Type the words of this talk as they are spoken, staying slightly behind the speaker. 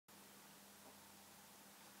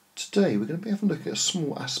Today we're going to be having a look at a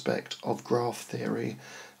small aspect of graph theory,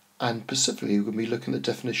 and specifically we're going to be looking at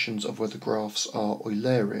the definitions of whether graphs are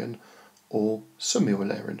Eulerian or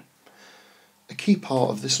semi-Eulerian. A key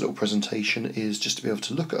part of this little presentation is just to be able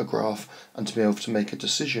to look at a graph and to be able to make a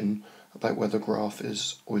decision about whether a graph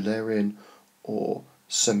is Eulerian or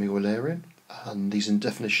semi-Eulerian. And these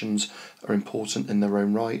definitions are important in their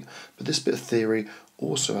own right, but this bit of theory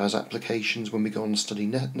also has applications when we go on and study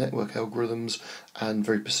network algorithms, and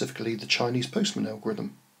very specifically the Chinese postman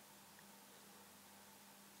algorithm.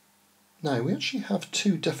 Now, we actually have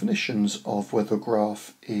two definitions of whether a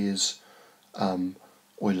graph is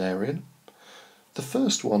Eulerian. The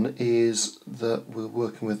first one is that we're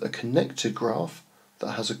working with a connected graph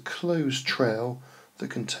that has a closed trail that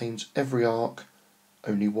contains every arc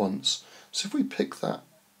only once. So if we pick that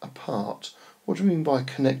apart, what do we mean by a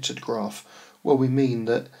connected graph? Well, we mean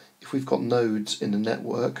that if we've got nodes in a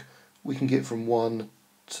network, we can get from one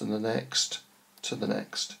to the next,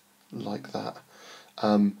 like that.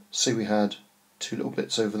 Say we had two little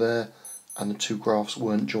bits over there and the two graphs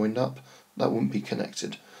weren't joined up, that wouldn't be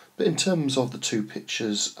connected. But in terms of the two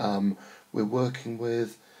pictures we're working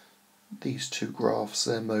with, these two graphs,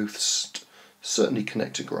 they're most certainly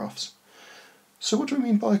connected graphs. So what do we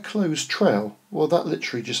mean by a closed trail? Well, that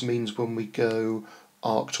literally just means when we go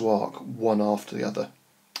arc to arc, one after the other.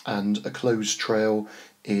 And a closed trail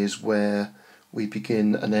is where we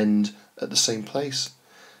begin and end at the same place.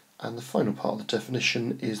 And the final part of the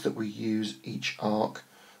definition is that we use each arc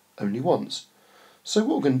only once. So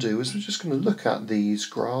what we're going to do is we're just going to look at these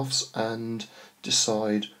graphs and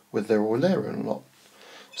decide whether they're Eulerian or not.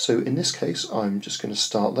 So in this case, I'm just going to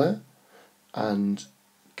start there. And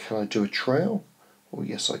can I do a trail? Well,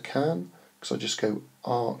 yes, I can, because I just go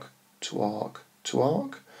arc to arc to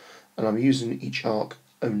arc, and I'm using each arc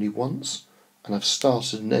only once, and I've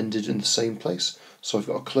started and ended in the same place, so I've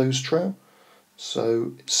got a closed trail,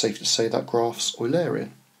 so it's safe to say that graph's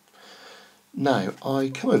Eulerian. Now, I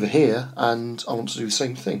come over here and I want to do the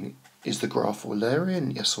same thing. Is the graph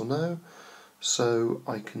Eulerian, yes or no? So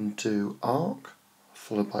I can do arc,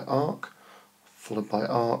 followed by arc, followed by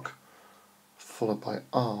arc, followed by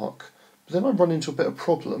arc. But then I run into a bit of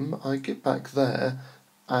problem. I get back there,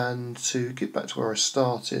 and to get back to where I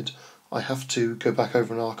started, I have to go back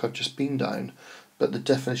over an arc I've just been down. But the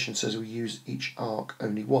definition says we use each arc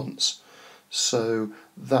only once. So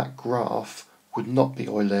that graph would not be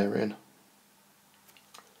Eulerian.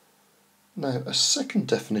 Now, a second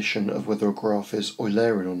definition of whether a graph is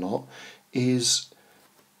Eulerian or not is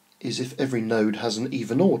if every node has an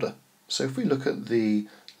even order. So if we look at the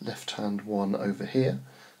left-hand one over here,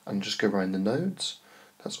 and just go around the nodes,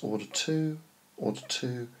 that's order 2, order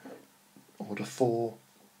 2, order 4,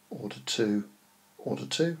 order 2, order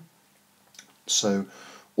 2. So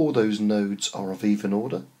all those nodes are of even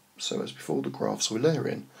order, so as before the graph's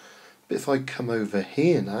Eulerian. But if I come over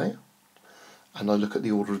here now, and I look at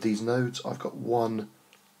the order of these nodes, I've got 1,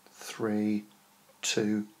 3,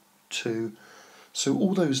 2, 2. So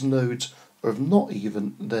all those nodes are of not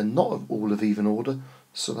even, they're not all of even order,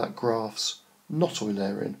 so that graph's not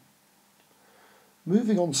Eulerian.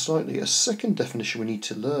 Moving on slightly, a second definition we need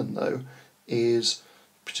to learn though is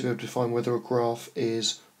to be able to define whether a graph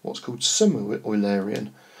is what's called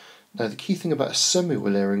semi-Eulerian. Now the key thing about a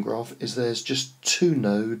semi-Eulerian graph is there's just two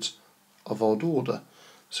nodes of odd order.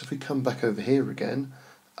 So if we come back over here again,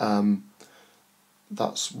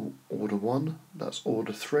 that's order 1, that's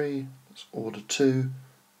order 3, that's order 2,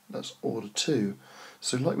 that's order 2.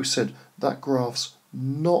 So like we said, that graph's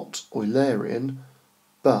not Eulerian,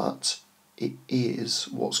 but it is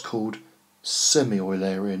what's called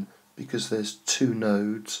semi-Eulerian because there's two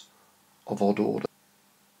nodes of odd order.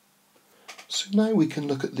 So now we can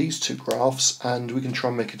look at these two graphs and we can try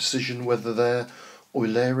and make a decision whether they're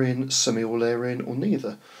Eulerian, semi-Eulerian or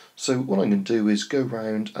neither. So what I'm going to do is go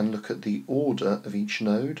round and look at the order of each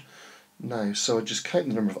node. Now, so I just count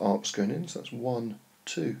the number of arcs going in, so that's 1,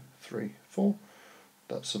 2, 3, 4.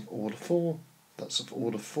 That's of order 4, that's of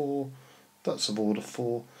order 4, that's of order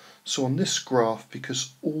 4. So on this graph,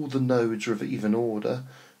 because all the nodes are of even order,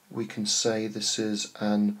 we can say this is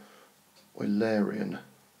an Eulerian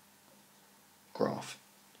graph.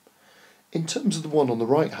 In terms of the one on the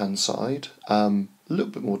right hand side, a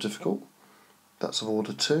little bit more difficult. That's of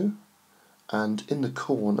order 2, and in the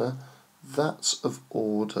corner that's of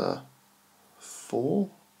order 4,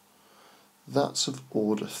 that's of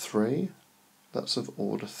order 3, that's of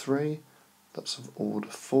order 3, that's of order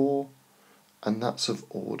 4, and that's of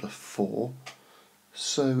order 4.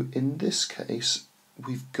 So in this case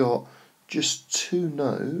we've got just two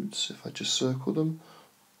nodes, if I just circle them,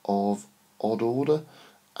 of odd order,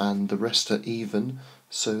 and the rest are even,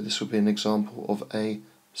 so this would be an example of a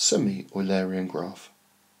semi-Eulerian graph.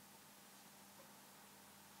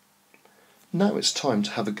 Now it's time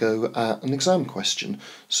to have a go at an exam question.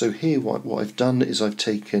 So here what I've done is I've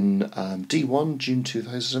taken D1, June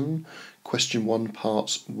 2007, question 1,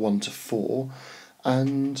 parts 1 to 4,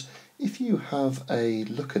 and if you have a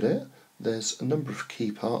look at it, there's a number of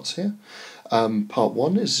key parts here. Part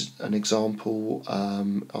 1 is an example,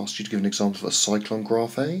 asks you to give an example of a cyclone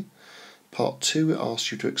graph A. Part 2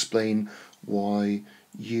 asks you to explain why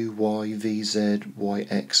u, y, v, z, y,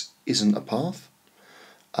 x isn't a path.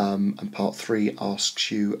 And part 3 asks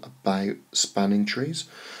you about spanning trees.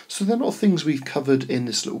 So they're not things we've covered in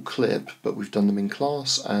this little clip, but we've done them in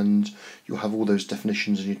class, and you'll have all those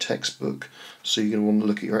definitions in your textbook. So you're going to want to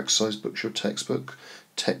look at your exercise books, your textbook,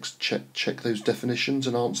 check those definitions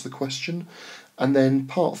and answer the question. And then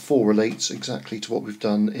part 4 relates exactly to what we've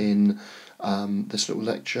done in this little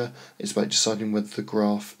lecture. It's about deciding whether the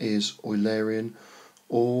graph is Eulerian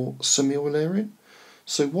or semi-Eulerian.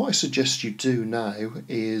 So what I suggest you do now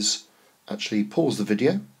is actually pause the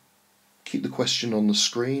video, keep the question on the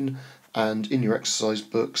screen, and in your exercise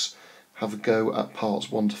books have a go at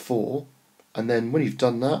parts 1 to 4, and then when you've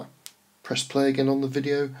done that, press play again on the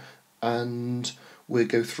video and we'll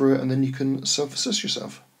go through it, and then you can self-assess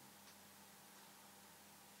yourself.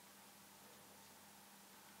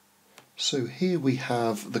 So here we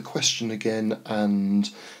have the question again and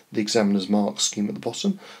the examiner's mark scheme at the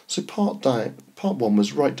bottom. So part 1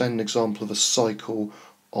 was write down an example of a cycle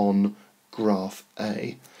on graph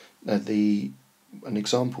A. Now an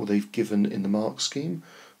example they've given in the mark scheme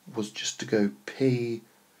was just to go P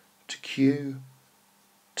to Q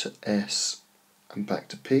to S and back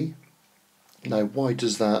to P. Now why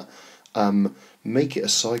does that make it a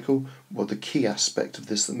cycle? Well, the key aspect of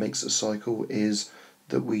this that makes it a cycle is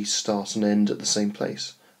that we start and end at the same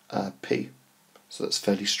place, P. So that's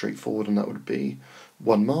fairly straightforward, and that would be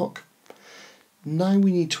 1 mark. Now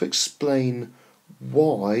we need to explain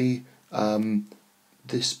why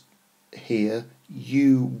this here,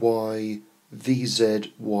 U, Y, V,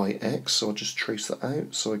 Z, Y, X, so I'll just trace that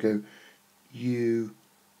out. So I go U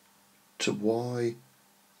to Y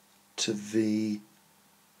to V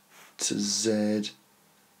to Z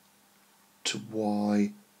to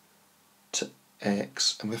Y to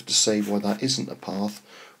X, and we have to say why that isn't a path.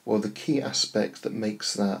 Well, the key aspect that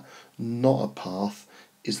makes that not a path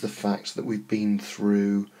is the fact that we've been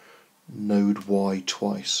through node Y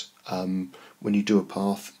twice. When you do a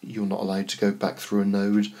path, you're not allowed to go back through a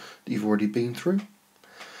node that you've already been through.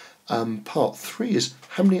 Part 3 is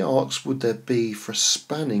how many arcs would there be for a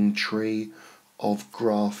spanning tree of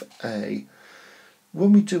graph A?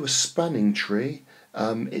 When we do a spanning tree,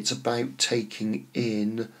 it's about taking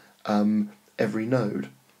in every node,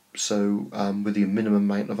 so with the minimum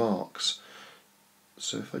amount of arcs.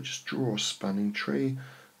 So if I just draw a spanning tree,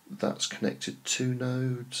 that's connected 2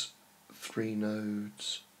 nodes, 3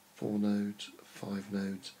 nodes, 4 nodes, 5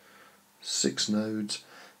 nodes, 6 nodes,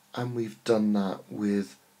 and we've done that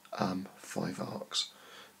with 5 arcs,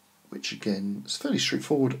 which again is fairly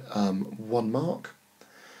straightforward, 1 mark.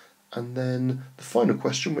 And then the final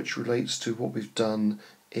question, which relates to what we've done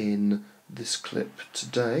in this clip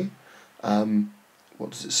today,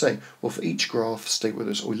 what does it say? Well, for each graph, state whether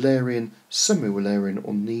it's Eulerian, semi-Eulerian,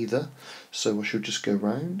 or neither. So I should just go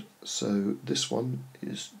round. So this one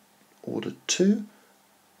is order 2,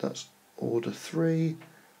 that's order 3,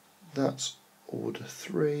 that's order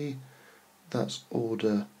 3, that's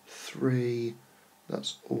order 3,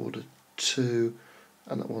 that's order 2,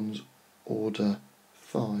 and that one's order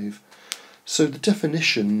 5. So the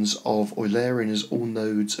definitions of Eulerian is all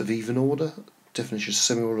nodes of even order. Definition of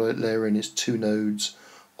semi-Eulerian is 2 nodes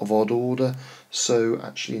of odd order. So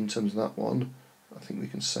actually in terms of that one, I think we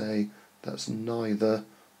can say that's neither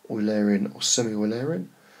Eulerian or semi-Eulerian.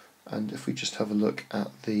 And if we just have a look at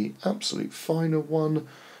the absolute final one,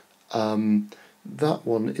 that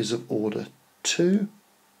one is of order 2,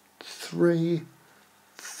 3,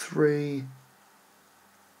 3,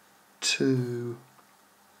 2,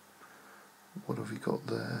 what have we got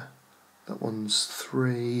there? That one's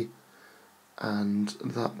 3, and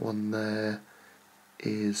that one there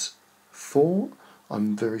is 4.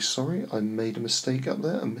 I'm very sorry, I made a mistake up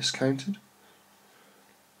there and miscounted.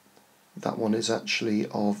 That one is actually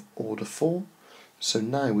of order 4. So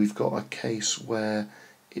now we've got a case where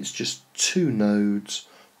it's just 2 nodes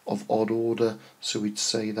of odd order, so we'd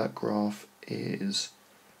say that graph is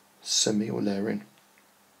semi-Eulerian.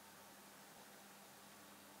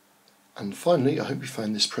 And finally, I hope you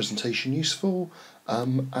found this presentation useful,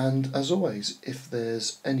 and as always, if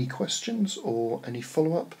there's any questions or any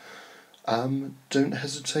follow-up, don't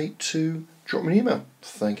hesitate to drop me an email.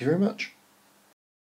 Thank you very much.